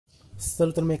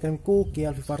Saluton mekarmiku,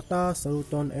 kial vifarta,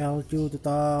 saluton elju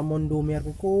tuta mondo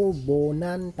merku,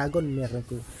 bonan tagon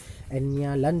merku.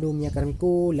 Enya lando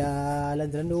mekarmiku, la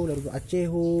lando, la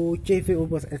Acxeho,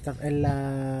 cxefurbo estas en la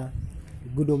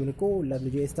geudong merku, la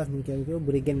estas mekarmiku,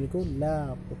 berigen merku,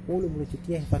 la popolo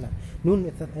menuju fala. Nun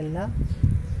estas en la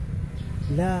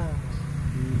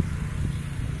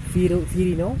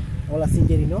firino o la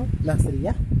singerino,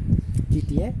 Nahrisyah,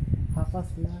 GTA, havas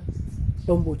la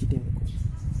Tombo merku.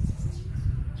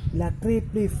 La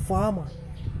triple fama,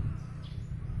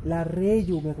 la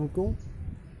regxo merku,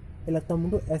 el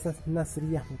mundo estas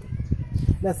Nahrisyah merku.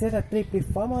 La sera triple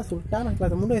fama Sultanah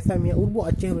Nahrisyah mundo esa mia urbo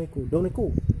Acxeho merku. Do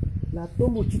merku. La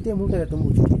Tombo mundo la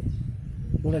Tombo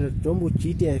mundo la Tombo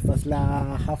fas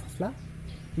la havas la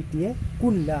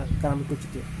kun la karamiku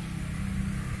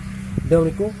do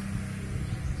merku.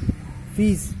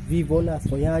 Vi volas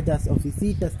voyagxas o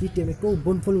vizitas merku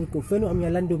bonvolu merku feno amia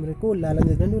lando merku la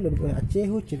lando la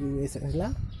Acxeho estas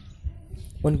la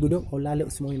on geudong o la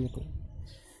semua merku.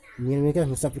 Mereka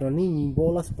musafirani ni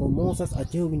volas promosas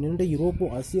Acxeho minenda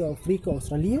Urbo, Asia, Afrika,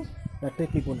 Australia la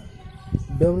triple bona.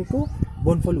 Do merku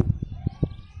bonvolu.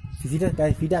 Vizitas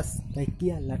kaj vidas kaj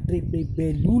kia la triple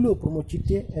belulo promuciu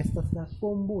estas la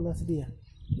Tombo Nahrisyah.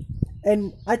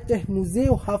 En Aceh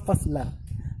museo havas la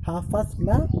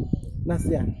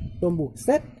Nahrisyah Tombo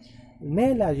set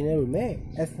ne la genero ne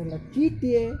estas la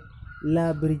chitie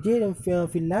la brigade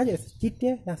villaggio estas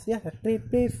chitie Nahrisyah la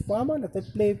triple fama, la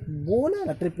triple bona,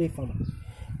 la triple fama.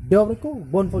 Do merku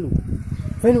bonvolu.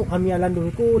 Fenu amia lando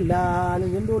merku la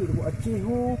lando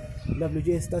Acxeho la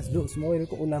brigade estas do semua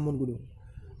merku ulamun geudong.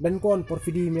 Dan kon por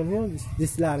video memang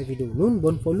disla video nun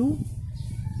bonvolu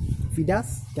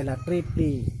vidas de la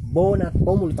triple bona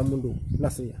Tombo mundo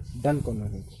Nahrisyah dan kon.